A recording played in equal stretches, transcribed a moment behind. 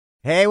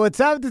Hey, what's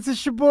up? This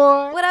is your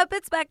boy. What up?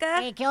 It's Becca.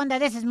 Hey, ¿qué onda?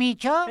 This is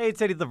Micho. Hey,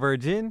 it's Eddie the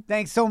Virgin.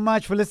 Thanks so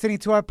much for listening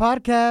to our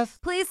podcast.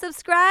 Please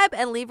subscribe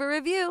and leave a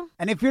review.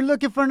 And if you're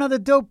looking for another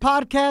dope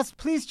podcast,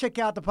 please check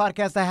out the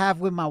podcast I have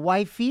with my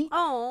wifey.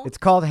 Oh. It's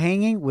called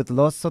Hanging with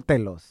Los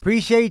Sotelos.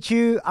 Appreciate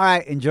you. All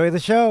right, enjoy the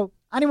show.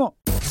 Animo.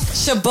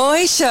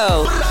 Shaboy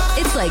Show.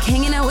 It's like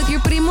hanging out with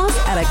your primos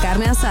at a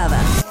carne asada.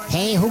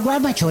 Hey, who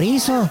grabbed my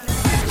chorizo?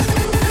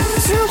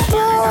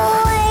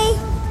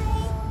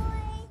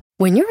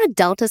 When you're a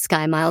Delta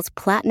SkyMiles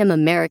Platinum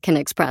American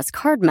Express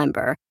card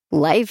member,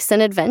 life's an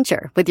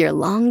adventure with your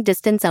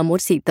long-distance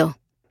amorcito.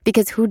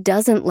 Because who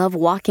doesn't love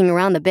walking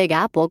around the Big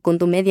Apple con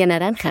tu media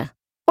naranja?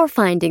 Or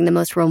finding the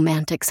most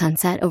romantic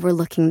sunset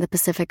overlooking the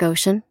Pacific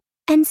Ocean?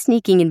 And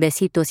sneaking in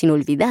besitos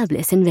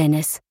inolvidables in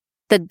Venice.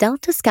 The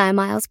Delta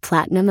SkyMiles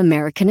Platinum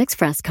American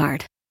Express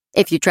card.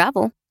 If you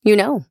travel, you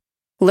know.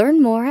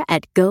 Learn more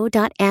at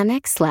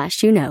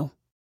go.amex/you-know.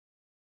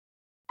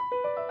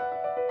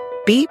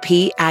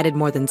 BP added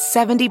more than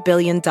 $70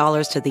 billion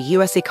to the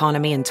U.S.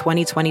 economy in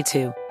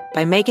 2022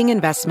 by making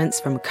investments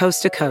from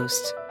coast to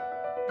coast.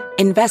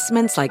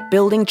 Investments like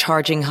building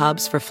charging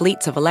hubs for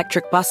fleets of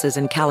electric buses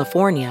in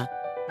California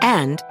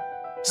and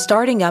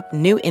starting up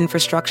new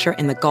infrastructure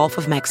in the Gulf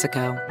of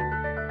Mexico.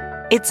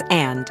 It's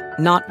and,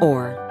 not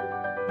or.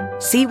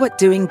 See what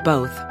doing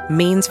both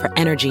means for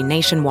energy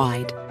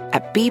nationwide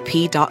at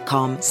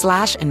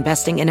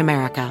bp.com/investing in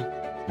America.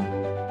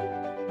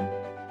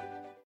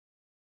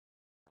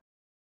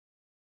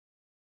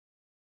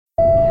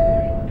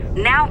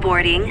 Now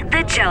boarding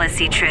the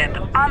Jealousy Trip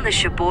on the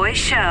Shaboy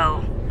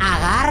Show.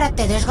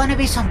 Agárrate, there's gonna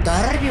be some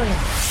turbulence.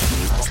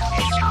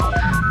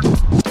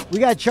 We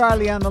got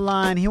Charlie on the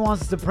line. He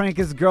wants to prank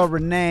his girl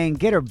Renee and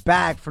get her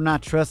back for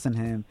not trusting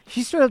him.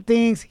 She still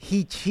thinks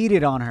he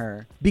cheated on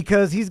her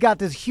because he's got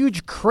this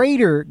huge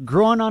crater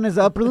growing on his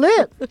upper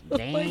lip.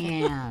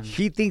 Damn.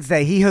 She thinks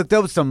that he hooked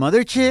up with some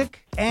other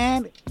chick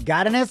and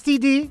got an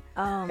STD.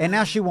 And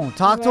now she won't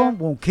talk to him,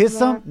 won't kiss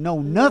him,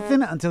 no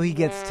nothing until he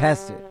gets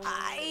tested.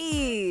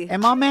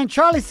 And my man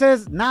Charlie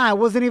says, nah, it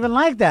wasn't even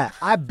like that.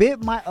 I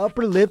bit my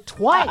upper lip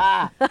twice.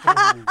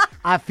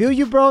 I feel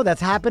you, bro.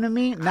 That's happened to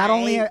me. Not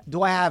only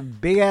do I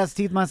have big-ass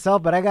teeth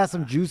myself, but I got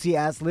some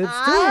juicy-ass lips,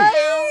 too.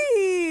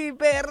 Ay,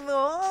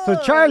 perdón. So,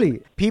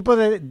 Charlie, people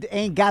that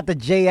ain't got the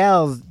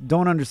JLs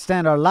don't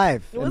understand our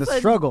life and the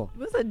struggle.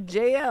 What's a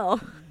JL?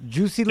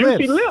 Juicy lips.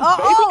 Juicy lips, baby.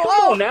 Come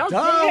on now.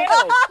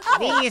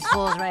 These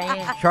fools right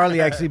here.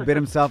 Charlie actually bit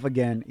himself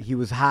again. He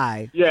was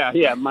high.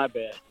 Yeah, my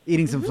bad.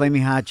 Eating some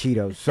flaming hot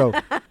Cheetos. So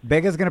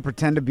Becca's going to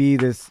pretend to be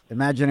this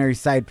imaginary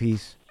side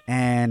piece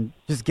and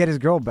just get his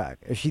girl back.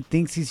 If she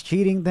thinks he's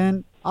cheating,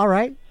 then all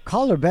right,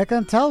 call her, Becca,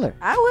 and tell her.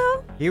 I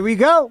will. Here we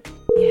go.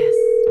 Yes.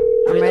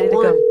 I'm ready to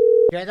go.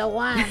 You're the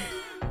one.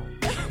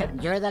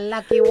 You're the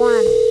lucky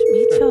one.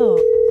 Micho.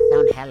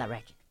 Sound hella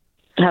wretched.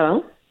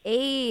 Hello?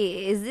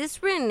 Hey, is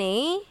this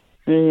Renee?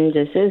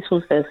 This is.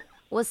 Who's this?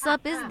 What's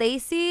up? It's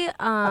Daisy.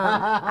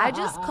 I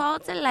just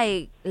called to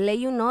let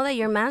you know that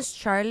your man's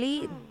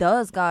Charlie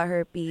does got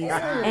herpes,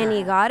 and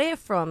he got it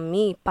from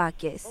me, pa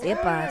que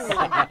sepas.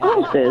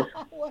 Who's this?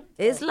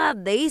 It's La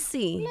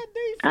Daisy.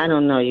 I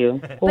don't know you.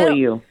 Who are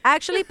you?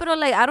 Actually, pero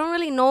I don't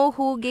really know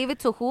who gave it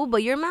to who,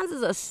 but your man's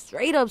is a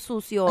straight up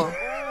sucio.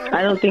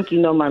 I don't think you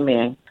know my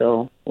man,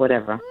 so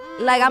whatever.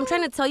 I'm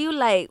trying to tell you,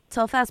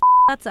 tough ass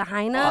to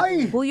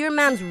Heina, who your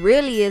man's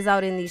really is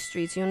out in these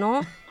streets, you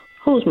know?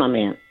 Who's my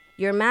man?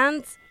 Your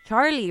man's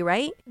Charlie,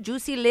 right?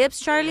 Juicy Lips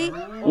Charlie?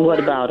 What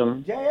about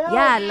him?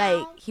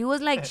 Yeah, he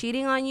was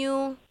cheating on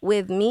you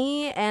with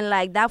me, and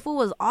that fool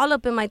was all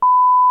up in my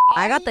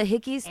I got the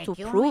hickeys to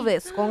prove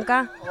it,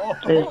 Skonka.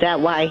 Is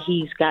that why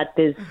he's got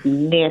this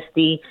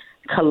nasty,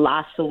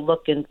 colossal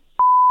looking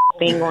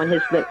thing on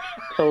his lip?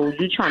 So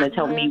you trying to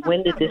tell me,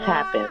 when did this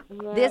happen?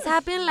 This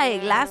happened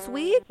last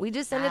week. We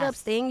just ended up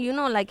staying, in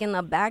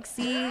the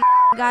backseat.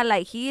 Got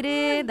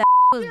heated. That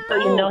was So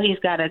you know he's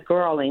got a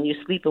girl and you're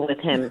sleeping with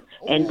him,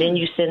 and then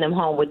you send him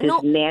home with this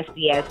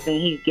nasty ass thing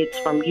he gets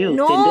from you.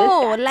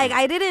 No,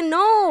 I didn't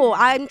know.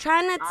 I'm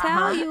trying to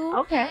tell you.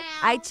 Okay.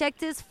 I checked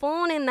his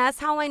phone, and that's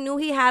how I knew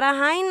he had a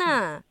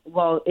hyena.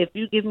 Well, if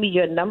you give me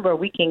your number,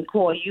 we can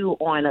call you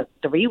on a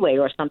three-way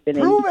or something.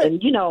 And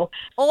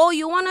Oh,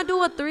 you want to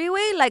do a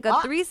three-way?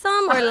 A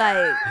threesome? Or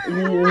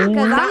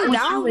Because I'm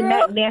down, with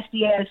that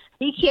nasty ass.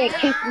 He can't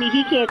kiss me.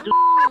 He can't do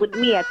with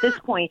me at this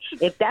point,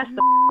 if that's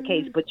the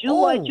case. But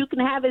what? You can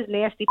have his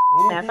nasty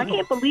ass. I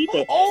can't believe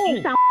it.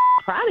 You sound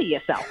proud of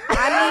yourself.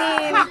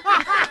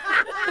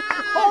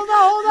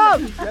 Hold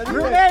up.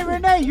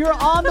 Renee, you're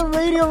on the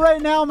radio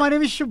right now. My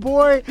name is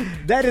Shaboy.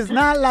 That is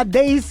not La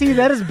Daisy.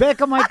 That is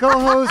Becca, my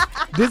co-host.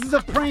 This is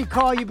a prank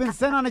call. You've been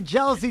sent on a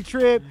jealousy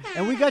trip,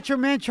 and we got your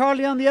man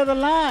Charlie on the other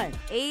line.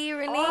 Hey,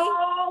 Renee.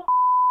 Oh,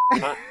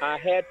 I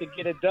had to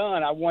get it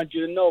done. I want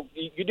you to know.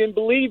 You didn't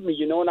believe me,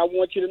 and I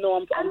want you to know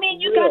I'm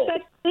you real. got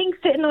that thing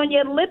sitting on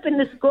your lip, and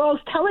this girl's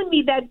telling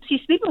me that she's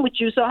sleeping with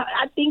you. So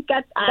I think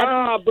that. But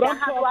I'm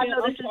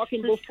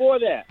talking before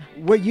that.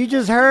 What you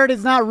just heard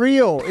is not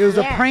real. It was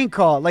a prank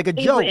call, like a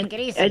joke. And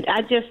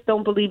I just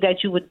don't believe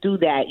that you would do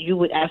that. You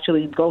would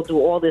actually go through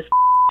all this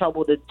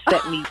trouble to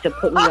put me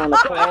on a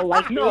call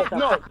like this. No.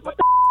 What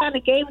the kind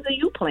of games are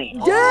you playing?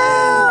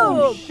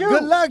 Damn!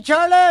 Good luck,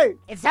 Charlie.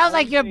 It sounds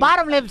like your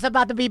bottom lip's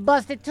about to be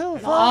busted too,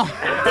 fool.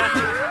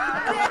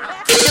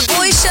 The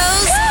boy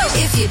shows.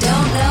 If you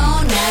don't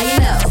know, now you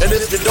know. And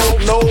if you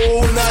don't know,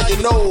 now you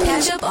know.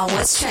 Catch up on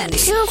what's trending.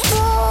 A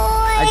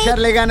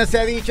echarle ganas se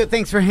ha dicho.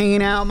 Thanks for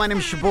hanging out. My name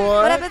is your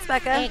boy. What up, it's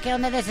Becca. Hey, ¿qué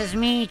onda? This is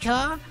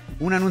Micho.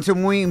 Un anuncio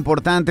muy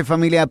importante,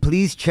 familia.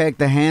 Please check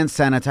the hand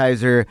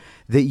sanitizer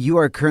that you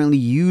are currently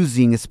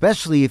using,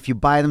 especially if you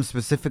buy them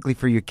specifically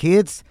for your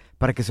kids,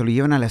 para que se lo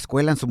lleven a la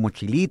escuela en su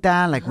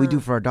mochilita, like we do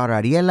for our daughter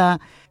Ariela,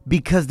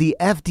 because the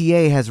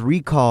FDA has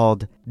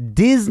recalled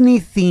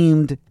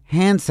Disney-themed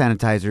hand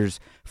sanitizers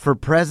for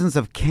presence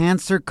of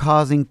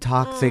cancer-causing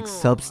toxic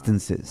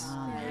substances.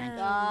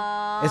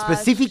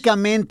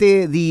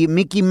 Específicamente, the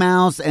Mickey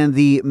Mouse and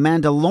the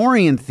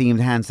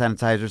Mandalorian-themed hand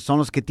sanitizers son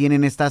los que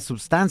tienen estas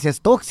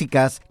sustancias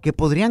tóxicas que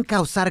podrían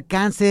causar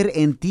cáncer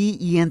en ti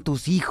y en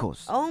tus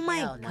hijos. Oh, my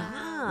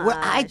God. What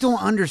I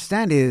don't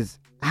understand is,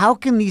 how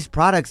can these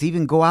products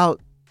even go out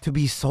to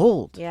be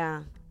sold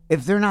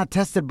if they're not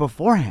tested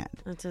beforehand?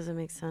 That doesn't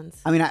make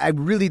sense. I mean, I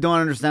really don't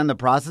understand the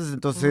process.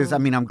 Entonces, I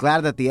mean, I'm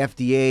glad that the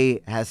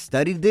FDA has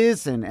studied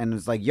this and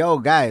it's like, yo,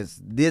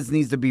 guys, this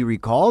needs to be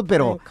recalled,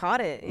 pero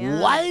caught it, yeah.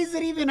 Why is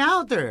it even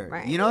out there?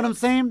 Right. You know what I'm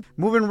saying?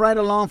 Moving right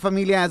along,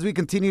 familia, as we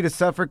continue to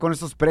suffer con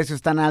esos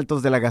precios tan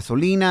altos de la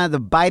gasolina,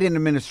 the Biden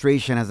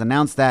administration has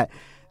announced that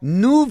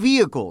new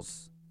vehicles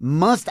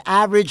must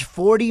average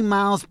 40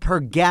 miles per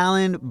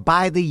gallon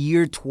by the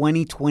year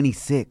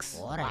 2026.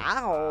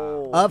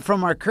 Wow. Up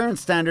from our current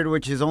standard,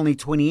 which is only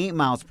 28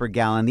 miles per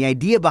gallon. The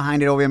idea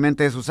behind it,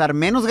 obviamente, es usar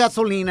menos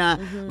gasolina,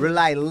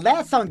 rely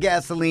less on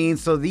gasoline,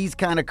 so these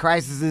kind of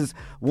crises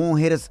won't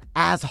hit us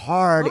as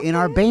hard in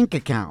our bank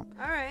account.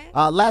 All right.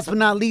 Last but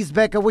not least,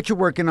 Becca, what you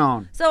working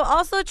on? So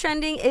also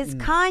trending is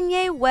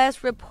Kanye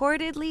West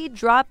reportedly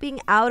dropping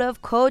out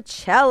of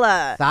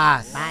Coachella.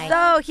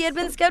 So he had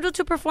been scheduled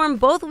to perform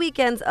both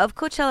weekends of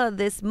Coachella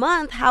this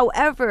month.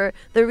 However,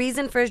 the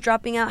reason for his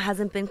dropping out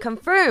hasn't been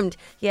confirmed.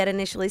 He had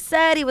initially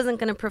said he wasn't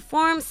going to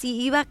perform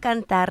si iba a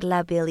cantar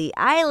la Billie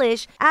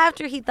Eilish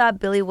after he thought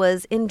Billie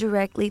was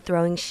indirectly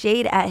throwing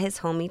shade at his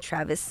homie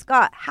Travis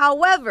Scott.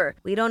 However,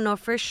 we don't know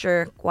for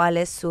sure cuál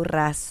es su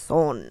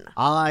razón.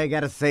 All I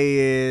gotta say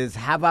is,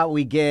 how about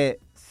we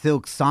get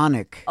Silk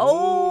Sonic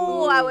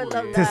Oh, I would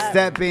love to that.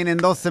 step in 2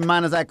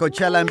 semanas at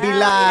Coachella and be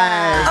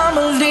live?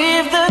 I'ma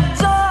leave the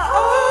door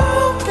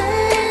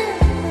open.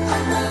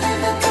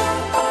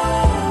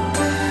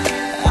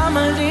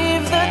 I'ma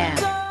leave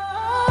the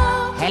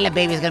door. Hella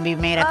baby's gonna be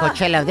made at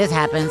Coachella if this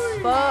happens.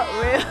 For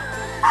real.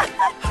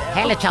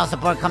 Hella child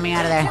support coming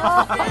out of there. I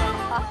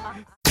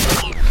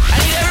need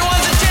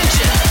everyone's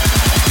attention.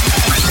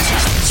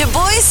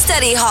 Shaboy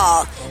Study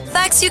Hall.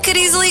 Facts you could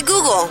easily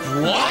Google.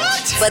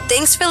 What? But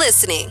thanks for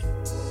listening.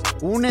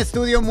 Un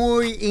estudio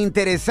muy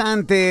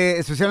interesante,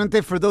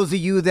 especialmente for those of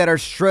you that are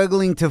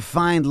struggling to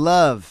find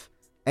love.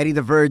 Eddie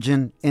the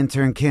Virgin,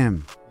 intern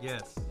Kim.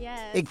 Yes.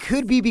 It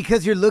could be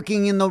because you're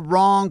looking in the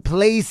wrong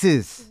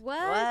places. What?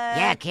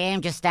 Yeah,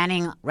 Kim, just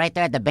standing right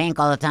there at the bank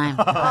all the time.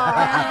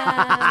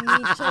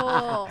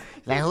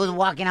 Like, who's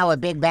walking out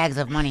with big bags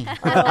of money?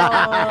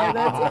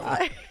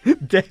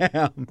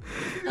 Damn.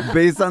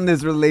 Based on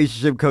this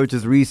relationship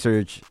coach's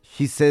research,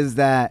 she says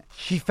that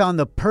she found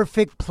the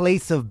perfect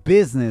place of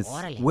business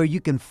where you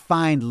can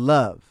find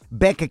love.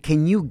 Becca,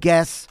 can you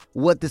guess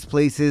what this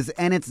place is?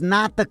 And it's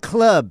not the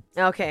club.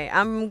 Okay,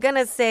 I'm going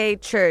to say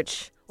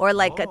church. Or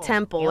like a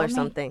temple or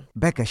something.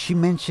 Becca, she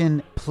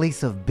mentioned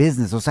place of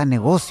business, o sea,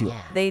 negocio.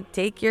 Yeah. They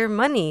take your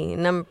money.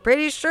 And I'm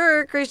pretty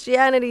sure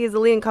Christianity is a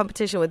leading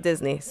competition with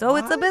Disney. So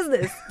it's a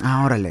business.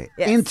 Órale.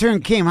 Yes. Intern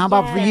Kim, how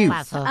about for you?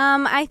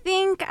 I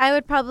think I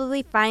would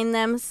probably find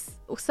them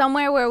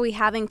somewhere where we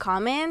have in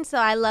common. So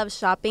I love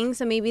shopping.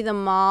 So maybe the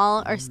mall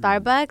or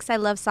Starbucks. I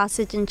love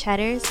sausage and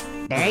cheddars.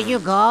 There you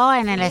go,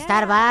 en el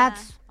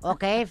Starbucks.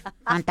 Okay,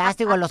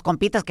 fantástico. Los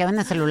compitas que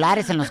venden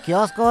celulares en los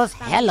kioscos.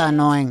 Hella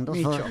annoying.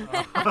 They're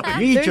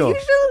Micho.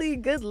 usually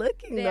good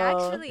looking, They though.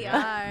 actually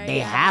are. They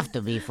have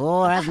to be,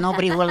 fool, or else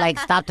nobody will,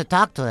 stop to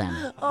talk to them.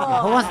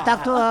 Who wants to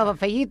talk to a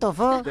feíto,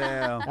 fool?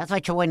 Damn. That's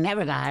why Choboy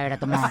never got hired at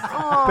the mall.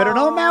 Pero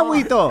no me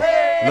agüito.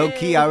 Low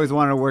key, I always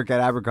wanted to work at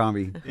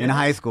Abercrombie in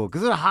high school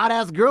because there were hot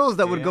ass girls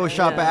that would go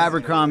shop at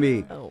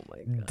Abercrombie. Oh, my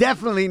God.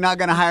 Definitely not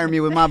going to hire me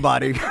with my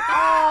body.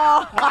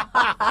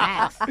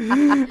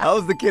 I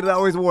was the kid that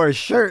always wore a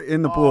shirt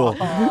in the pool.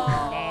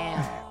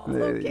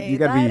 Okay, You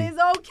gotta that be. is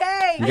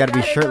okay. You gotta be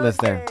That is shirtless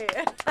there.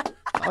 okay.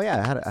 Oh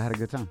yeah, I had a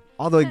good time.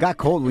 Although it got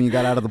cold when you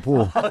got out of the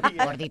pool.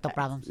 Gordito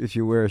problems. If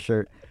you wear a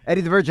shirt.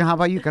 Eddie the Virgin, how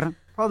about you, Karan?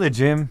 Probably the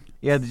gym.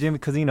 Yeah, the gym,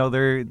 because, they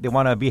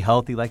want to be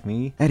healthy like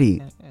me.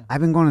 Eddie,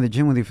 I've been going to the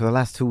gym with you for the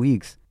last 2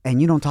 weeks,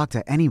 and you don't talk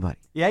to anybody.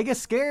 Yeah, I get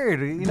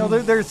scared.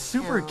 They're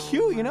super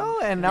cute,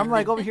 and I'm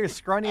like over here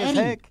scrawny as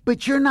heck.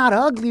 But you're not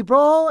ugly,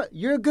 bro.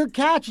 You're a good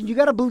catch, and you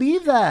got to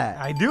believe that.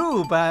 I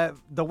do, but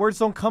the words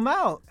don't come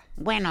out.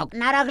 Bueno,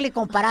 not ugly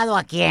comparado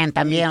a quién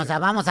también, o sea,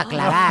 vamos a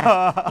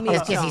aclarar.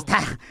 Es que si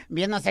está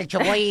viéndose el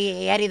Choboy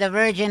y Eddie the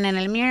Virgin en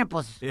el mirror,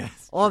 pues,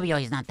 obvio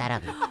he's not that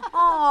ugly.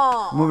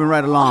 Moving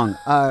right along.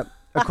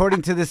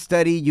 According to this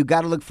study, you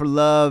got to look for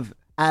love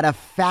at a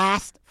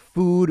fast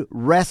food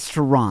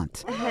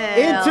restaurant.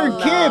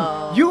 Intern Kim,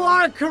 you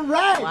are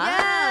correct.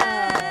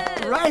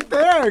 Yes. Right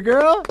there,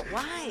 girl.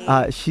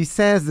 Why? She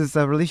says, this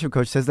relationship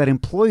coach says that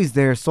employees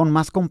there son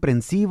más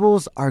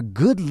comprensivos, are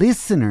good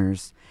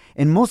listeners,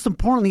 and most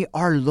importantly,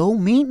 are low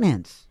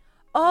maintenance.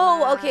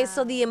 Oh, okay,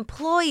 so the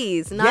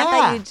employees, not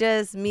that you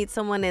just meet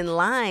someone in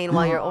line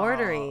while you're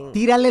ordering.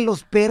 Tírale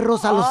los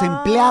perros a los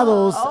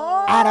empleados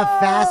at a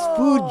fast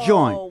food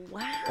joint.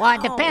 Wow. Well,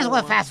 it depends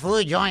what fast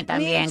food joint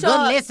también.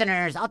 Good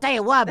listeners. I'll tell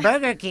you what,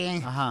 Burger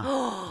King,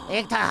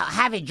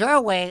 have it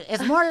your way.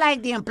 It's more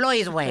like the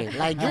employees' way.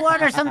 Like, you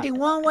order something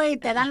one way,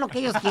 te dan lo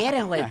que ellos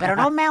quieren, güey. Pero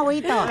no me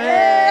agüito.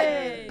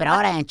 Hey. Pero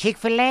ahora en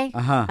Chick-fil-A,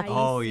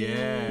 Oh,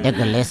 yeah. they're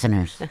good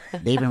listeners.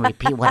 They even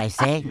repeat what I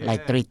say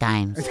like 3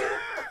 times.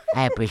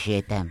 I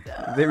appreciate them.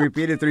 They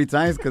repeat it 3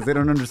 times because they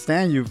don't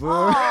understand you,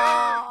 fool. Now.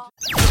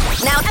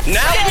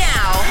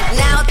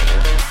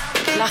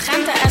 La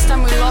gente está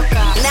muy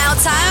loca. Now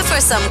time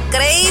for some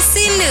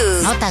crazy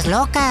news. Notas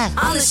locas.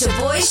 On the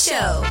Shaboy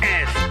Show.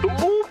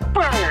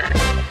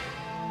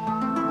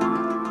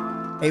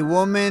 A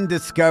woman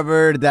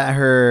discovered that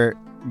her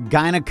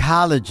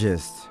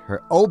gynecologist,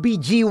 her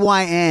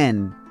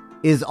OBGYN,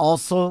 is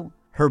also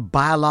her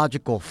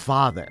biological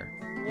father.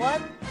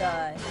 What the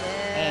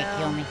hell?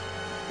 Kill me.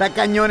 Está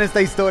cañón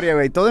esta historia,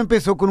 güey. Todo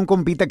empezó con un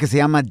compita que se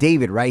llama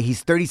David, right?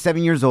 He's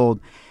 37 years old.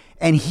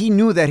 And he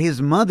knew that his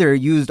mother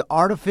used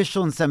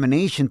artificial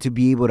insemination to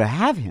be able to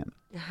have him.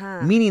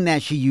 Meaning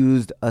that she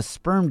used a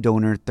sperm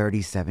donor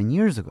 37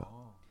 years ago.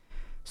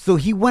 So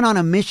he went on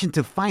a mission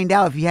to find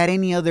out if he had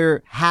any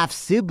other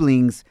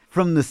half-siblings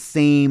from the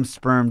same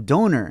sperm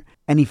donor.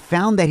 And he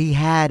found that he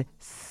had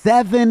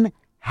 7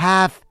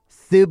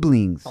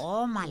 half-siblings.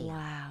 Oh, my.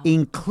 Wow.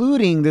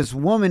 Including this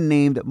woman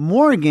named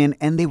Morgan,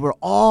 and they were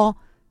all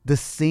the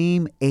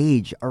same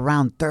age,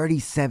 around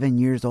 37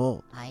 years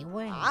old. Ay,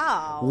 güey.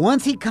 Wow.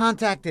 Once he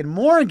contacted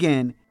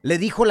Morgan, le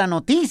dijo la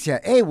noticia,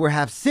 hey, we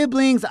have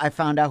siblings. I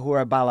found out who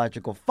are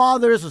biological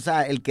fathers, o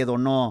sea, el que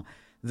donó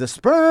the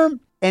sperm.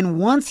 And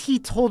once he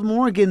told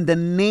Morgan the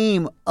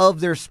name of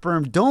their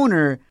sperm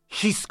donor,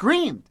 she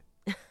screamed.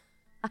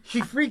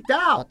 She freaked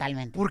out.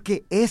 Totalmente.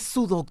 Porque es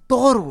su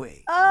doctor,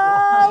 güey.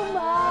 Oh,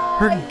 my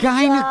Her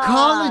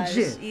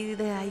gynecologist. Y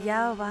de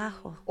allá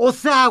abajo. O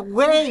sea,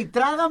 güey,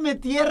 trágame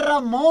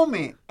tierra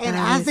moment. And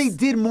as they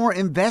did more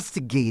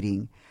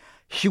investigating,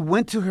 she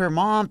went to her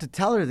mom to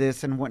tell her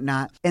this and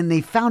whatnot. And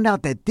they found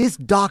out that this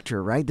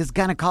doctor, right, this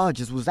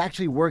gynecologist was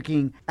actually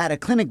working at a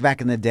clinic back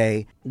in the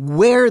day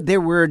where they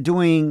were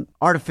doing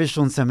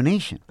artificial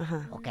insemination.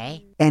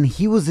 Okay. And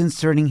he was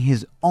inserting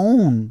his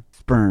own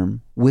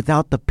sperm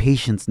without the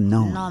patient's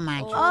knowing. No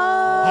manches.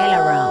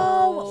 Hell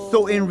around.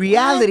 So in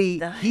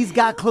reality, he's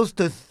got close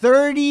to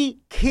 30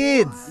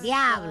 kids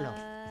Diablo.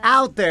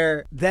 out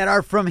there that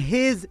are from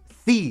his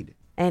seed.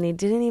 And he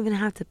didn't even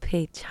have to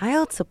pay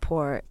child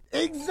support.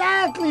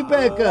 Exactly,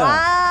 Becca.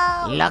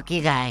 Wow.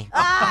 Lucky guy.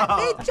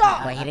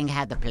 Bicho. But he didn't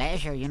have the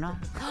pleasure,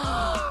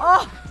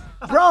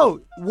 Bro,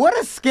 what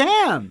a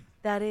scam.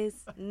 That is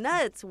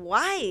nuts.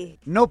 Why?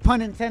 No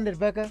pun intended,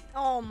 Becca.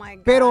 Oh, my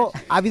God. Pero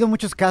ha habido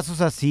muchos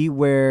casos así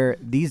where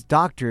these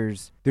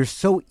doctors, they're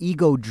so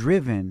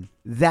ego-driven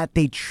that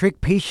they trick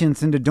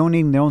patients into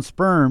donating their own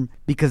sperm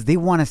because they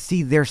want to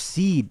see their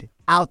seed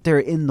out there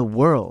in the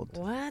world.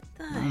 What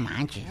the? No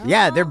manches.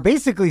 Yeah, they're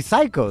basically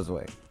psychos,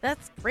 way.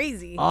 That's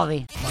crazy.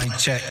 Obi. Mic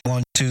check.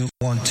 1, 2,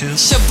 1, 2.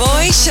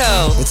 Shaboy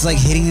Show. It's like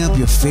hitting up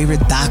your favorite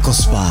taco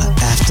spot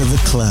after the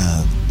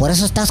club. Por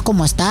eso estás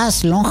como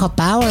estás, Lonja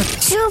Power.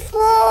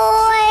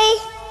 Shaboy.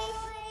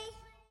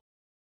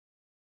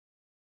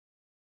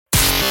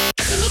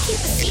 Can you keep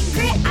a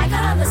secret? I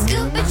got all the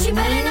scoop, but you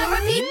better not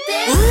repeat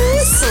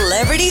this.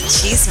 Celebrity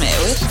Cheesemate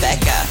with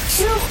Becca.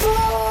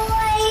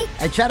 Shaboy.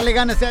 Echarle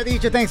ganas se ha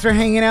dicho. Thanks for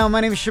hanging out. My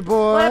name is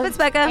Shaboy. What up, it's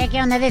Becca. Hey,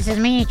 ¿qué onda? This is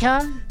me, Cho.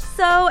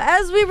 So,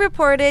 as we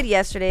reported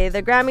yesterday,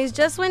 the Grammys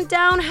just went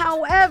down.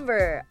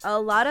 However, a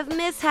lot of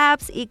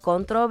mishaps y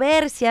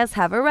controversias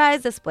have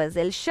arisen después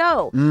del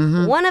show.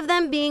 One of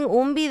them being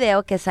un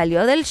video que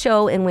salió del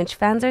show in which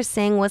fans are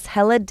saying was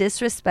hella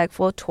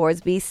disrespectful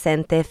towards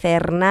Vicente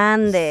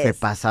Fernández. Se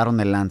pasaron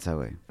de lanza,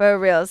 güey. For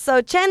real.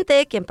 So,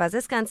 Chente, que en paz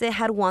descanse,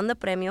 had won the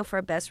premio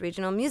for Best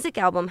Regional Music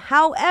Album.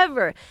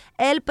 However,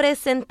 el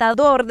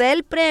presentador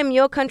del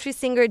premio, country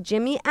singer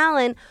Jimmy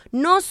Allen,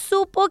 no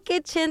supo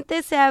que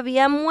Chente se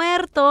había muerto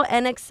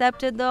and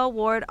accepted the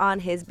award on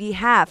his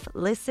behalf.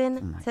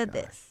 Listen to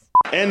this.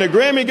 And the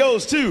Grammy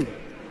goes to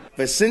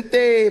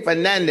Vicente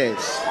Fernandez.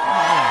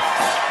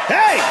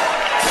 Hey!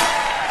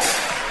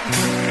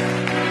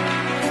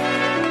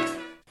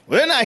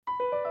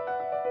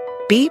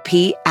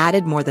 BP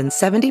added more than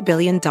 $70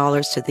 billion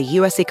to the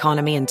U.S.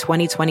 economy in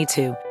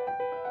 2022.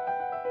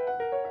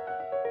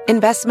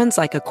 Investments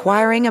like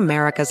acquiring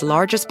America's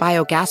largest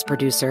biogas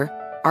producer,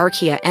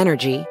 Archaea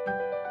Energy,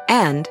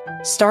 and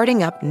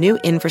starting up new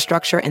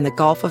infrastructure in the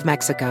Gulf of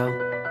Mexico.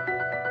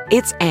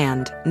 It's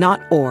and,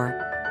 not or.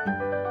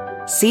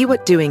 See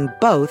what doing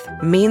both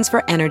means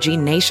for energy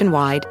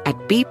nationwide at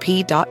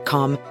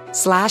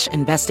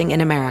bp.com/investing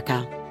in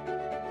America.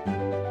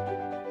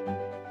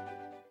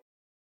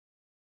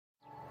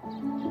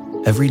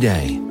 Every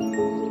day,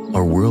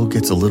 our world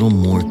gets a little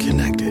more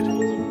connected,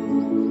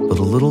 but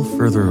a little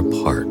further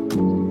apart.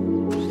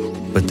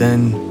 But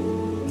then,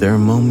 there are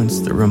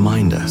moments that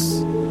remind us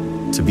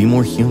to be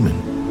more human.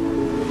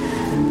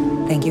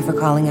 Thank you for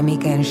calling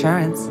Amica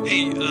Insurance.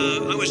 Hey,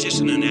 I was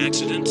just in an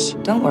accident.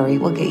 Don't worry,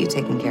 we'll get you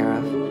taken care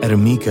of. At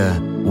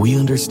Amica, we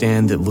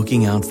understand that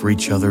looking out for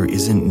each other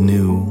isn't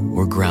new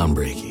or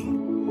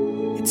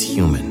groundbreaking. It's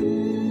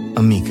human.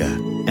 Amica,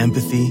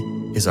 empathy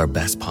is our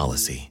best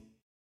policy.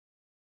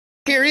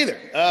 Here either.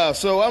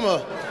 So I'm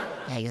a...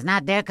 Yeah, he's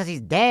not there because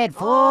he's dead,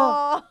 fool.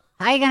 How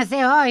you going to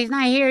say, he's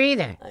not here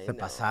either? Se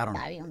pasaron.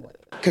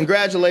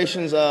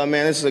 Congratulations, man.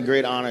 This is a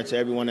great honor to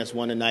everyone that's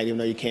won tonight. Even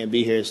though you can't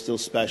be here, it's still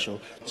special.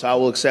 So I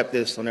will accept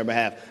this on their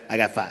behalf. I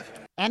got 5.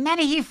 And then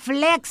he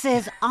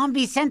flexes on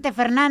Vicente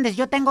Fernandez.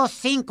 Yo tengo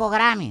 5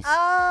 Grammys.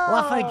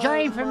 Well, for your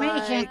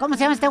information, ¿cómo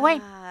se llama este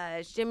güey?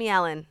 Jimmy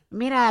Allen.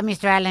 Mira,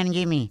 Mr. Allen,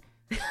 Jimmy.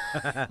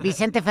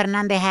 Vicente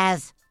Fernandez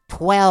has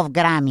 12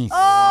 Grammys.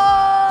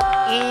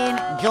 In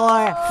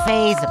your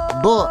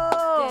Facebook.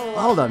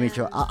 Hold on,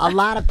 Micho. A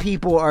lot of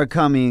people are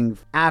coming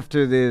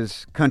after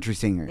this country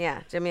singer.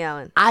 Yeah, Jimmy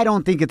Allen. I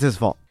don't think it's his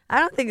fault. I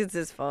don't think it's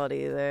his fault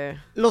either.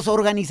 Los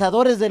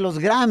organizadores de los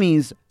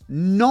Grammys,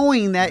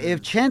 knowing that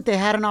if Chente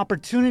had an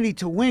opportunity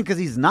to win because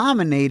he's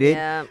nominated,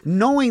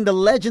 knowing the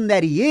legend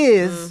that he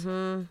is,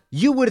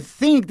 you would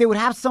think they would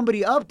have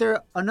somebody up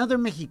there, another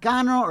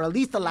Mexicano or at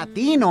least a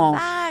Latino,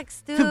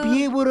 to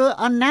be able to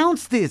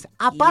announce this.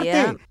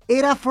 Aparte,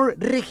 era for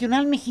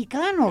Regional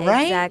Mexicano,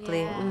 right?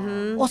 Exactly.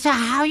 O sea,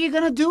 how are you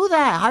going to do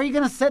that? How are you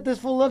going to set this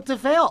fool up to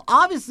fail?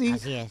 Obviously,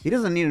 he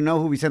doesn't need to know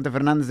who Vicente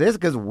Fernandez is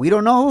because we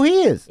don't know who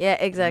he is. Yeah,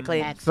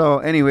 exactly. So,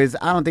 anyways,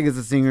 I don't think it's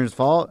the singer's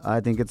fault. I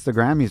think it's the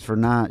Grammys for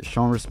not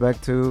showing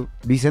respect to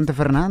Vicente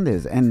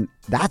Fernandez. And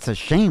that's a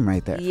shame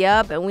right there.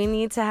 Yep, and we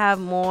need to have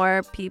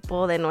more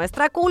people de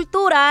nuestra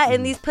cultura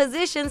in these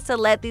positions to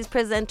let these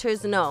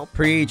presenters know.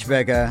 Preach,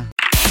 Becca.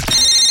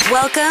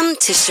 Welcome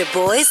to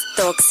Shaboy's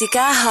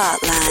Toxica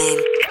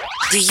Hotline.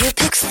 Do you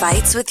pick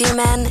fights with your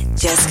men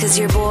just because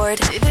you're bored?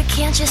 But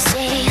can't you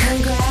say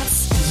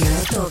congrats?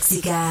 You're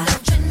Toxica.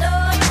 Don't you know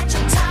that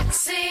you're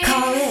toxic?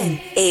 Call in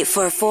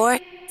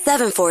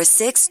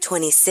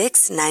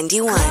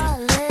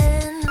 844-746-2691.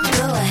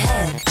 Go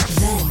ahead,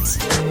 vent.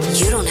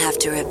 You don't have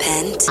to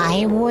repent.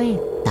 Ay, güey,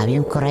 está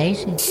bien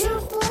crazy.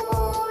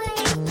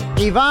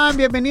 Iván,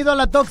 bienvenido a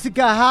la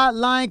Tóxica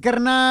Hotline,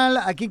 carnal.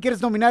 ¿A quién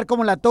quieres nominar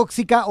como la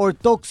tóxica o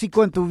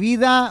tóxico en tu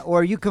vida? Or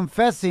are you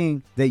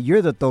confessing that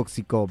you're the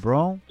tóxico,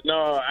 bro?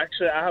 No,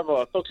 actually, I have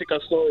a Toxica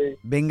story.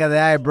 Venga de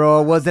ahí,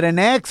 bro. Was it an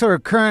ex or a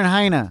current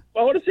hyena?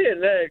 I want to say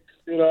an ex.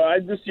 You know, I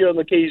just see on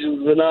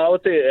occasions, but I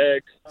would say an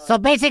ex. So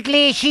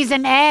basically, she's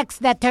an ex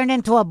that turned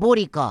into a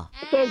booty call.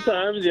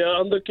 Sometimes, yeah,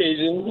 on the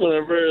occasion,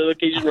 whenever the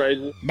occasion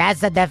rises.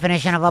 That's the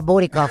definition of a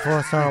booty call,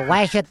 fool. So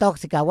why is she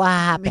tóxica? What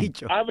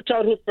happened? I have a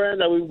childhood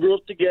friend that we grew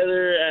up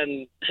together,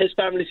 and his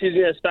family sees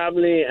me as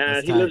family,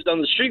 and he lives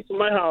down the street from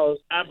my house.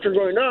 After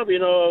growing up, you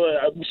know,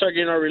 we started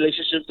getting our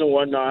relationships and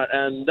whatnot,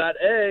 and that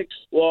ex,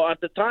 well, at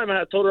the time, I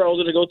had told her I was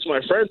going to go to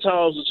my friend's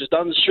house, which is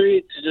down the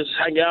street, to just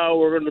hang out.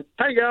 We're going to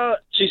hang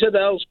out. She said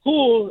that was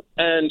cool,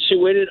 and she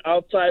waited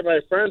outside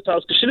my friend's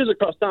house, because she lives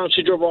across town.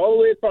 She drove all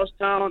the way across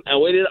town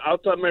and waited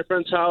outside my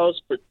friend's house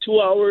for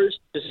 2 hours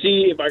to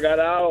see if I got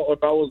out or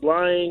if I was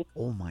lying.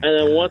 Oh my and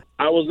then once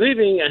I was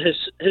leaving, and his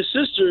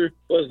sister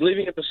was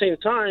leaving at the same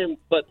time,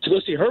 but to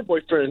go see her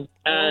boyfriend.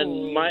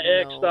 And my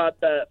ex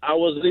thought that I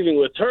was leaving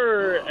with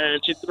her,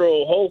 and she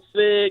threw a whole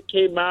fit,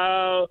 came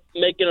out,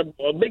 making a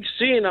big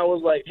scene. I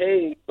was like,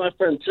 hey, my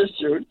friend's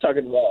sister, what are you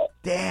talking about?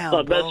 Damn,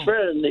 my best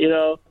friend, you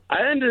know.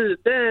 I ended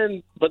it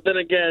then, but then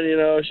again, you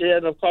know, she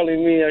ended up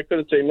calling me. I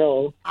couldn't say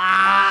no.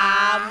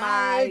 Ah,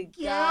 my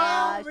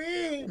God.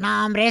 No,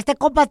 hombre, este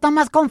compa está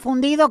más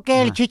confundido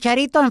que el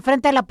chicharito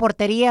enfrente de la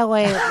portería,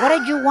 güey. What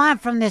did you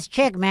want from this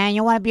chick, man?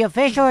 You want to be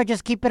official or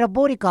just keep it a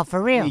booty call,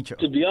 for real?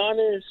 To be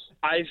honest,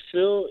 I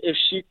feel if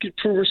she could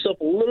prove herself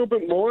a little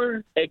bit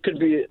more, it could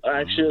be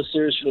actually a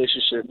serious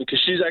relationship, because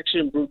she's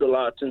actually improved a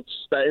lot since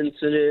that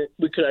incident.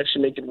 We could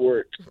actually make it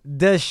work.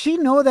 Does she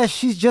know that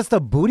she's just a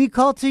booty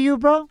call to you,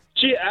 bro?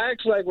 She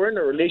acts like we're in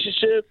a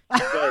relationship,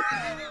 but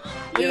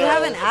you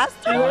haven't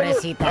asked her. I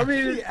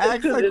mean,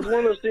 it's one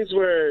of those things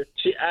where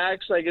she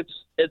acts like it's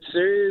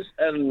serious,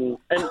 and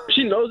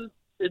she knows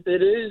it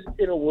is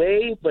in a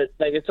way, but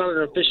like it's not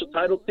an official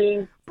title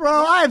thing.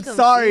 Bro, I'm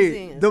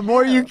sorry. The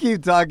more you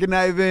keep talking,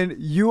 Ivan,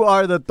 you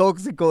are the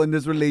toxico in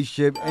this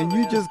relationship, and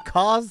you just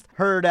caused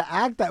her to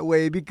act that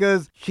way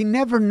because she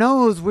never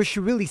knows where she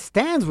really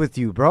stands with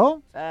you,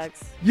 bro.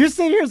 Facts. You're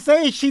sitting here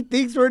saying she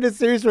thinks we're in a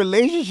serious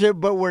relationship,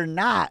 but we're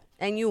not.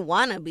 And you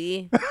want to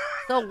be.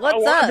 So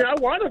what's up? I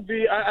want to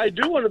be. I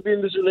do want to be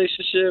in this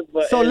relationship.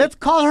 But So let's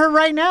call her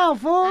right now,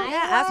 fool.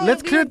 ask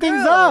Let's her to be clear your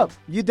things girl. up.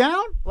 You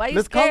down? Why you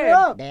Let's scared?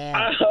 call her up.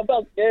 I'm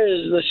about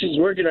scared that she's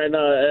working right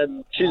now,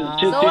 and she's a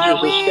teacher,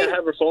 so she can't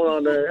have her phone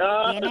on her.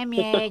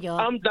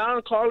 I'm down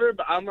to call her,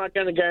 but I'm not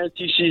going to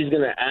guarantee she's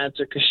going to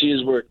answer because she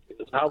is working.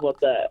 How about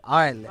that? All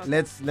right,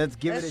 let's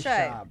give it a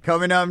shot.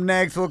 Coming up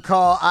next, we'll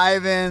call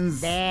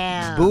Ivan's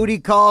booty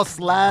call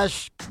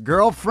 /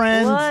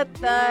 girlfriend. What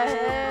the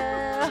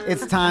hell?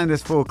 It's time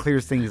this fool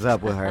clears things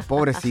up with her.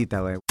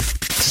 Pobrecita, wey.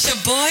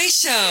 Shaboy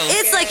Show.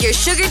 It's like your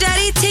sugar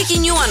daddy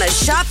taking you on a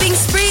shopping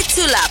spree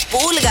to La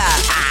Pulga.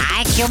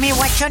 Ay, kill me,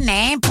 what's your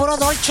name? Puro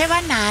Dolce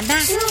Banana.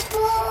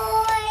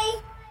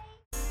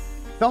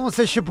 Estamos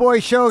en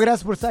Shaboy Show.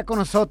 Gracias por estar con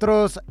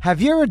nosotros.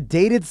 Have you ever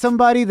dated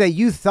somebody that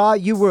you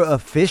thought you were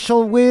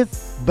official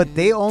with, but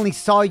they only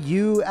saw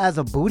you as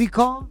a booty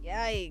call?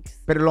 Yikes.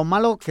 Pero lo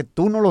malo que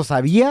tú no lo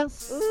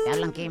sabías?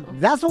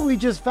 That's what we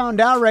just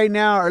found out right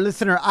now. Our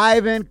listener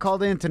Ivan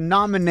called in to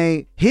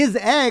nominate his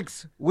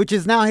ex, which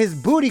is now his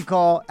booty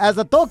call, as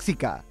a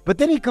toxica. But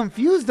then he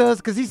confused us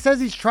because he says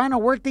he's trying to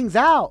work things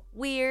out.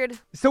 Weird.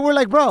 So we're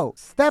like, bro,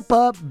 step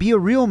up, be a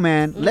real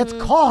man. Let's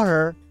call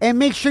her and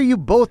make sure you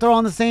both are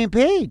on the same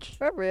page.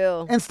 For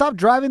real. And stop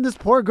driving this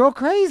poor girl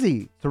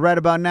crazy. So right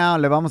about now,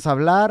 le vamos a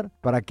hablar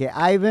para que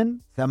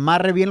Ivan se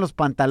amarre bien los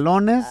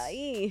pantalones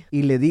y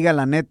le diga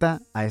la neta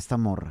a esta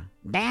morra.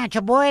 Damn,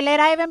 boy, let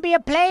Ivan be a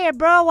player,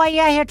 bro. Why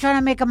you out here trying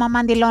to make him a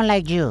mandilon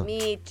like you?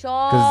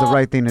 Micho. Because it's the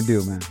right thing to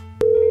do, man.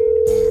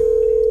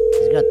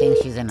 This girl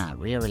thinks she's in a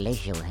real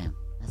relationship with him.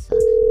 That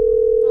sucks.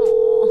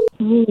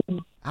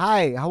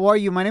 Hi, how are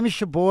you? My name is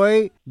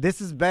Shaboy.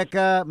 This is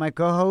Becca, my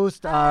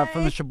co-host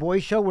from the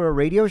Shaboy Show. We're a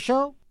radio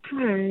show.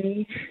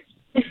 Hi.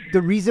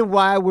 The reason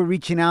why we're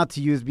reaching out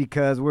to you is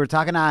because we were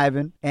talking to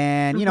Ivan,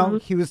 and, you know,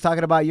 he was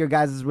talking about your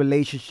guys'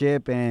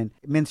 relationship and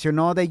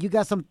mencionó that you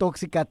got some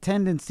toxica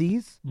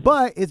tendencies,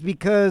 but it's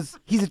because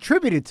he's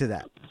attributed to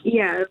that.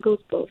 Yeah, it goes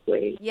both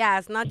ways. Yeah,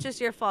 it's not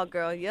just your fault,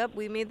 girl. Yep,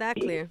 we made that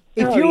clear.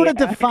 If you were to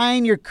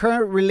define your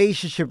current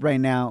relationship right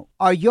now,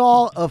 are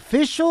y'all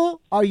official?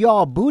 Are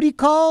y'all booty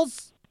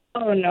calls?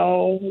 Oh,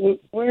 no.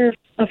 We're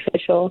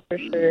official for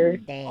sure.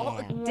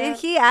 Did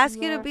he ask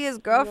you to be his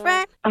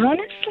girlfriend?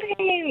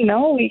 Honestly,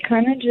 no. We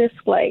kind of just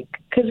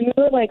because we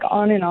were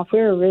on and off. We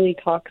were really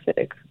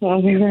toxic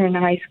when we were in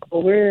high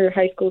school. We were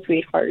high school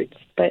sweethearts,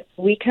 but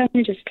we kind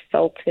of just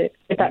felt it.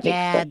 If that makes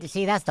sense.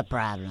 See, that's the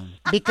problem.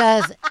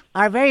 Because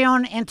our very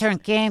own intern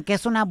Kim, que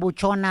es una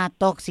buchona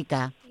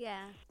tóxica.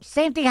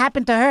 Same thing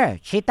happened to her.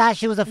 She thought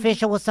she was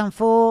official with some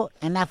fool,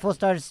 and that fool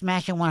started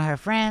smashing one of her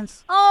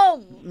friends.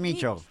 Oh,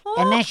 Micho.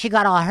 And then she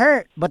got all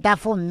hurt, but that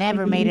fool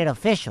never made it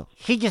official.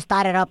 She just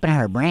thought it up in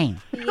her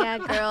brain. Yeah,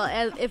 girl.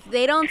 If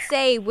they don't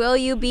say, will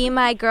you be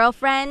my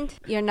girlfriend,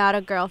 you're not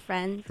a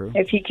girlfriend. True.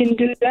 If you can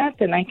do that,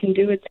 then I can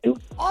do it too.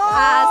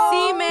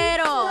 Así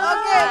mero.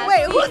 Okay,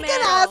 wait, who's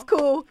gonna ask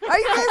who? Are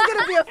you guys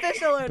gonna be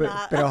official or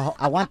not? Pero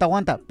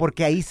aguanta,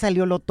 porque ahí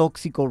salió lo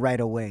tóxico right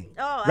away.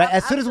 Right?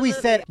 As soon as we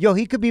said, yo,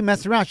 he could be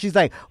messing around, she's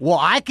like, well,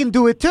 I can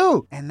do it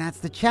too. And that's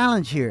the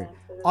challenge here.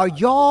 Are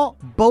y'all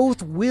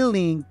both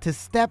willing to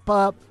step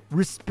up,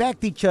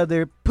 respect each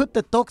other, put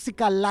the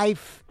toxica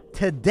life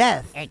to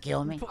death? Hey,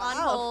 kill me. On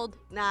hold.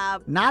 Nah.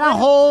 Not on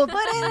hold. Put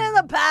it in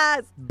the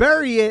past.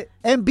 Bury it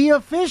and be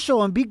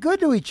official and be good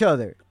to each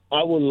other.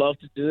 I would love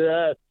to do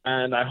that,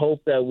 and I hope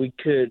that we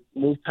could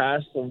move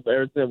past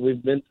everything that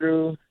we've been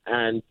through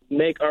and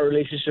make our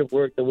relationship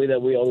work the way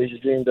that we always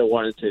dreamed and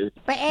wanted to.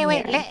 But hey,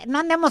 wait,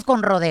 no andemos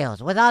con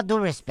rodeos, with all due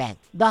respect.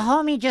 The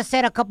homie just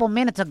said a couple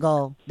minutes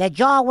ago that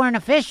y'all weren't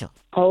official.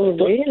 Oh,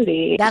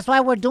 really? That's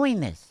why we're doing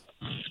this.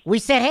 We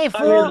said, hey,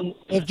 fool,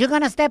 if you're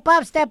going to step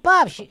up, step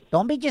up.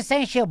 Don't be just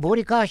saying she a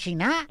booty call, she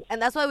not.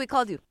 And that's why we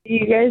called you.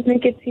 You guys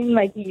make it seem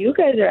like you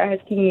guys are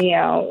asking me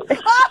out.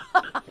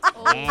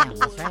 Damn,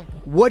 that's right.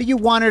 What do you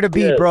want her to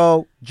be,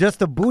 bro?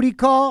 Just a booty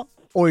call,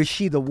 or is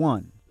she the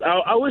one?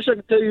 I wish I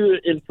could tell you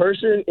in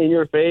person, in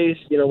your face,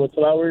 with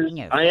flowers.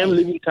 I am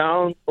leaving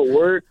town for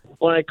work.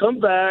 When I come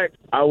back,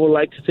 I would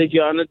like to take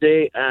you on a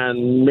date,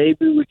 and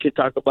maybe we could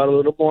talk about it a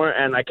little more,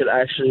 and I could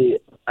actually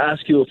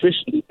ask you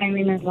officially. I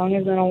mean, as long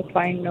as I don't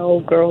find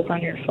no girls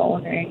on your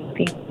phone or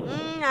anything.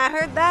 I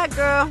heard that,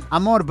 girl.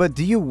 Amor, but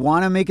do you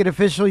want to make it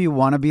official? You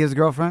want to be his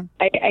girlfriend?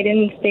 I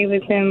didn't stay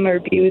with him or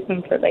be with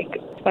him for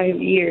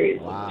 5 years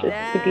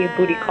just to be a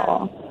booty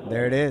call.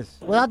 There it is.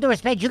 With all due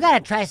respect, you got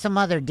to try some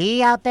other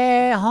D out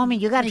there, homie.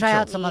 You got to try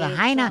out some other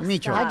Heina.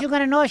 How'd you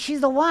going to know if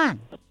she's the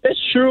one? It's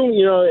true,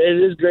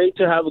 it is great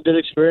to have a good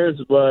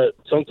experience, but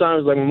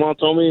sometimes, like my mom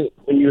told me,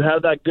 when you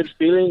have that good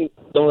feeling,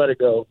 don't let it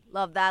go.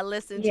 Love that.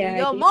 Listen Yeah, to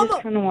your you mama.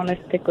 just kind of want to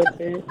stick with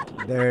it.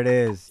 There it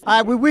is. All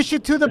right, we wish you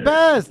two the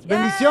best.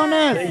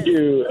 Bendiciones. Thank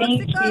you.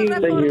 Thank you.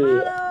 Thank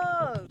you.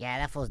 Yeah,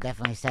 that fool's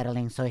definitely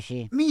settling, so is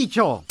she.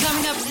 Micho.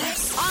 Coming up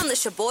next on the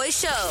Shaboy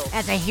Show.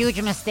 That's a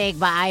huge mistake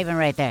by Ivan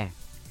right there.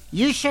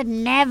 You should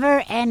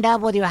never end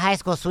up with your high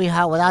school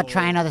sweetheart without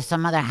trying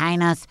some other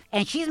highness.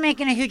 And she's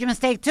making a huge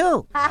mistake,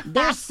 too.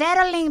 They're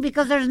settling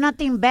because there's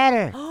nothing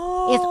better.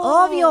 It's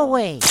obvious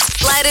way.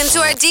 Slide into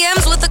our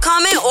DMs with a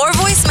comment or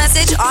voice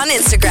message on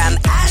Instagram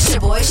at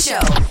Shaboy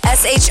Show.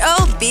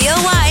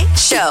 SHOBOY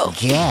Show.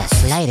 Yeah,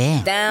 slide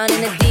in. Down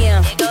in the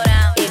DM. It go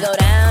down. It go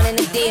down in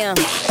the DM.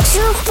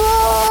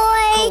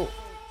 Shaboy.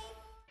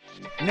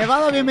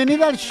 Nevada,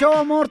 bienvenida al show,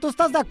 amor. ¿Tú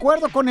estás de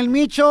acuerdo con el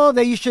Micho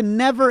that you should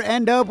never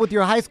end up with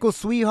your high school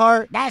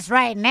sweetheart? That's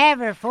right,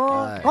 never,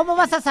 fool. ¿Cómo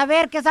vas a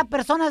saber que esa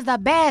persona es the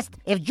best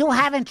if you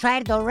haven't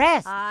tried the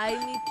rest? Ay,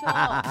 Micho.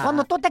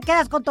 Cuando tú te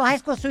quedas con tu high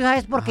school sweetheart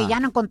es porque ya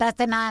no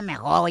encontraste nada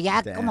mejor.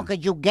 Ya como que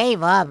you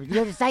gave up.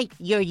 You're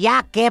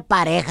ya qué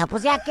pareja.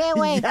 Pues ya qué,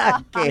 güey.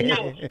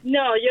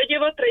 No, yo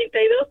llevo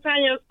 32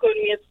 años con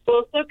mi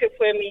esposo, que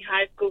fue mi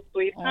high school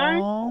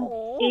sweetheart.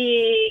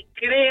 Y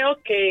creo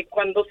que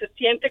cuando se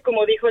siente,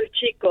 como dijo el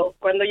chico,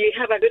 cuando you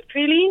have a good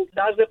feeling,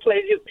 that's the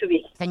place to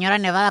be. Señora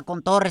Nevada,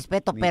 con todo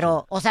respeto,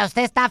 pero, o sea,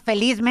 ¿usted está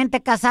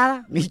felizmente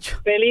casada? Micho.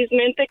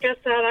 Felizmente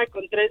casada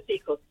con 3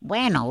 hijos.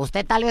 Bueno,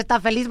 usted tal vez está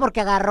feliz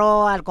porque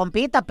agarró al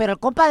compita, pero el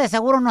compa de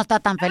seguro no está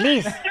tan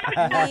feliz.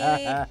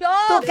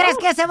 ¿Tú crees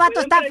que ese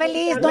vato está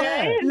feliz?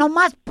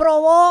 Nomás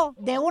probó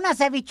de una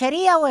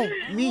cevichería, güey.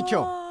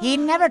 Micho. He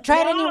never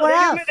tried anywhere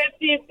else. Déjame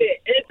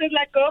decirte, esa es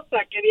la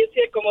cosa que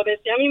dice, como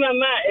decía mi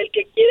mamá, el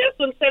que quiere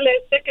azul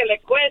celeste que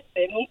le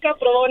cueste, nunca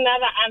probó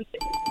nada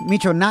antes.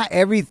 Micho, not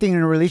everything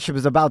in a relationship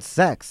is about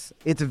sex.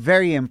 It's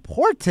very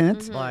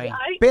important,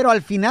 pero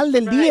al final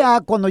del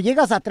día, cuando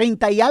llegas a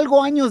 30 y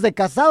algo años de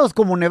casados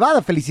como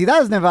Nevada,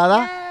 felicidades,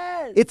 Nevada.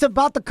 It's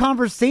about the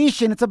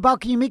conversation. It's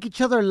about, can you make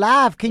each other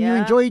laugh? Can you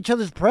enjoy each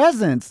other's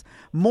presence?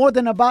 More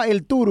than about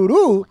el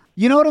tururú.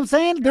 You know what I'm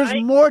saying? There's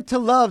more to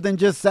love than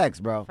just sex,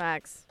 bro.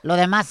 Facts. Lo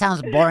demás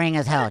sounds boring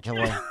as hell,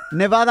 chavo.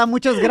 Nevada,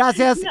 muchas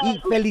gracias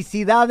y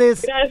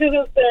felicidades. Gracias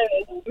a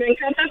ustedes. Me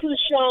encanta su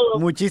show.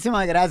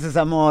 Muchísimas gracias,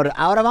 amor.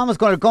 Ahora vamos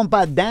con el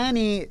compa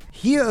Danny.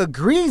 He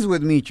agrees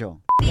with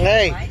Micho.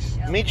 Hey,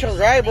 Micho's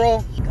right,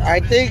 bro. I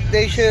think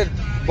they should,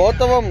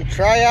 both of them,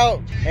 try out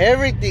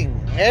everything,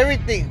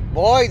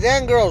 boys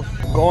and girls.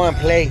 Go and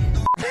play.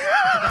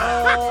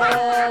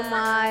 Oh,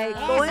 my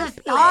God.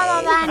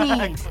 Todo,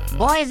 Danny.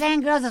 Boys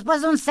and girls,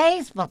 después de un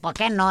 6, pues ¿por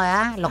qué no,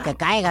 eh? Lo que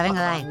caiga,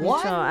 venga de ahí.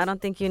 Micho, I don't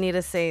think you need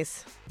a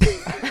 6.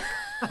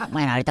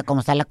 Bueno, ahorita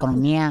como está la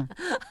economía,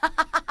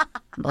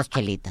 2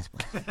 chelitas,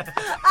 pues.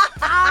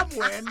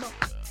 Bueno.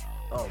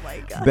 Oh, my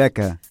God.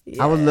 Becca,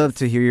 I would love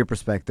to hear your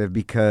perspective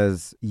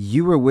because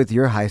you were with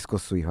your high school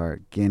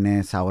sweetheart, quien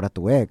es ahora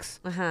tu ex,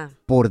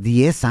 por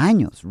 10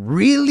 años,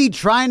 really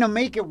trying to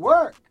make it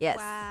work. Yes.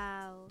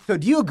 Wow. So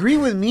do you agree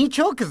with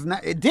Micho? Because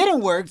it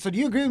didn't work. So do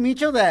you agree with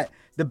Micho that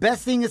the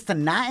best thing is to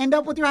not end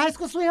up with your high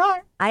school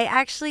sweetheart? I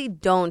actually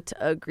don't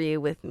agree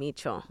with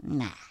Micho.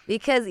 Nah.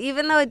 Because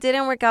even though it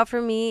didn't work out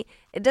for me,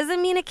 it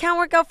doesn't mean it can't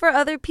work out for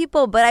other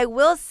people. But I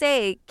will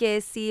say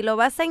que si lo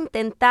vas a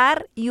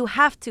intentar, you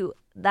have to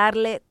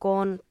darle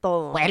con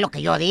todo. Pues lo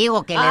que yo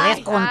digo, que le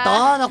des con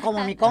todo,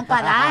 como mi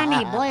compa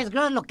Danny. Boys,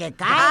 girls, lo que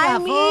caiga. I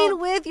mean,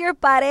 with your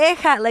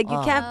pareja. Like,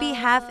 you can't be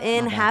half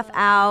in, half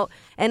out.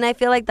 And I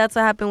feel like that's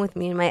what happened with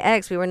me and my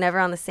ex. We were never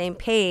on the same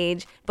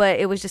page, but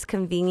it was just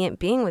convenient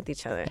being with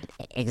each other.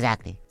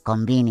 Exactly.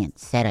 Convenient,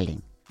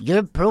 settling.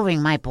 You're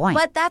proving my point.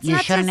 But that's you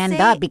not shouldn't to end say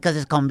up because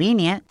it's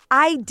convenient.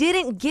 I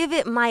didn't give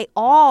it my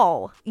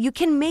all. You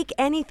can make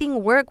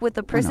anything work with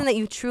the person that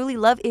you truly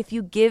love if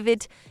you give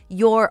it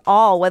your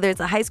all, whether it's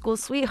a high school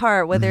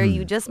sweetheart, whether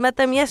you just met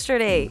them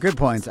yesterday. Good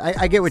points.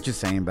 I get what you're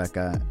saying,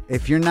 Becca.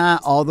 If you're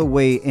not all the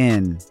way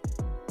in,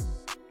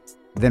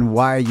 then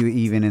why are you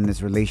even in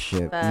this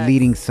relationship,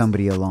 leading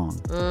somebody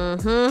along?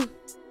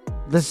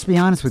 Let's be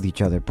honest with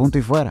each other. Punto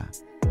y fuera.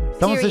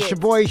 Estamos en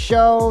Shaboy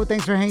Show.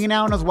 Thanks for hanging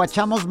out. Nos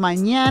guachamos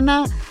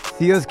mañana.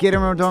 Si Dios quiere,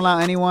 remember, don't allow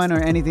anyone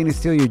or anything to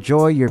steal your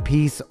joy, your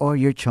peace, or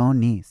your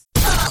chonis.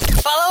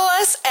 Follow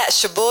us at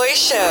Shaboy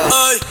Show.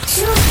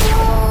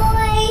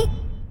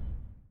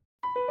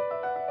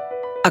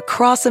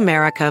 Across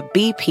America,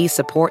 BP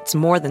supports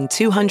more than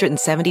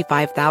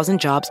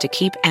 275,000 jobs to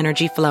keep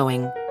energy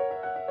flowing.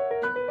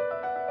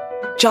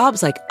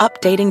 Jobs like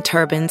updating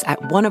turbines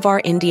at one of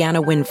our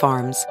Indiana wind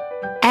farms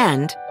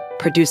and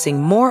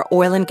producing more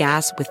oil and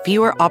gas with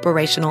fewer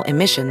operational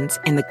emissions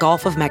in the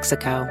Gulf of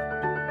Mexico.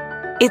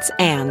 It's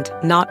and,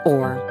 not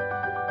or.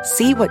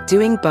 See what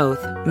doing both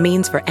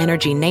means for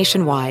energy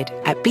nationwide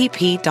at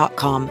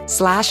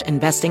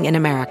bp.com/investing in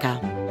America.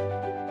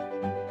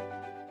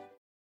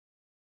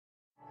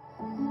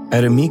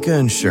 At Amica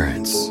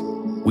Insurance,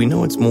 we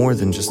know it's more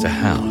than just a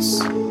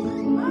house.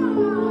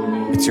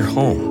 It's your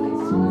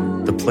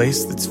home, the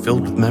place that's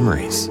filled with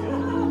memories.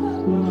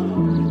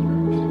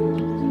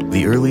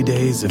 The early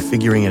days of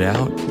figuring it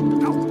out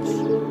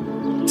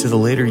to the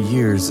later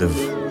years of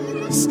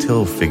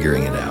still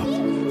figuring it out.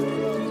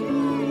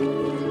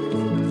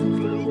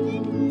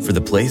 For the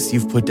place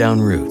you've put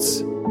down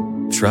roots,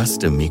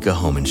 trust Amica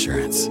Home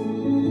Insurance.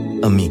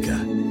 Amica,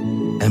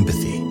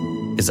 empathy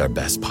is our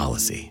best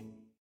policy.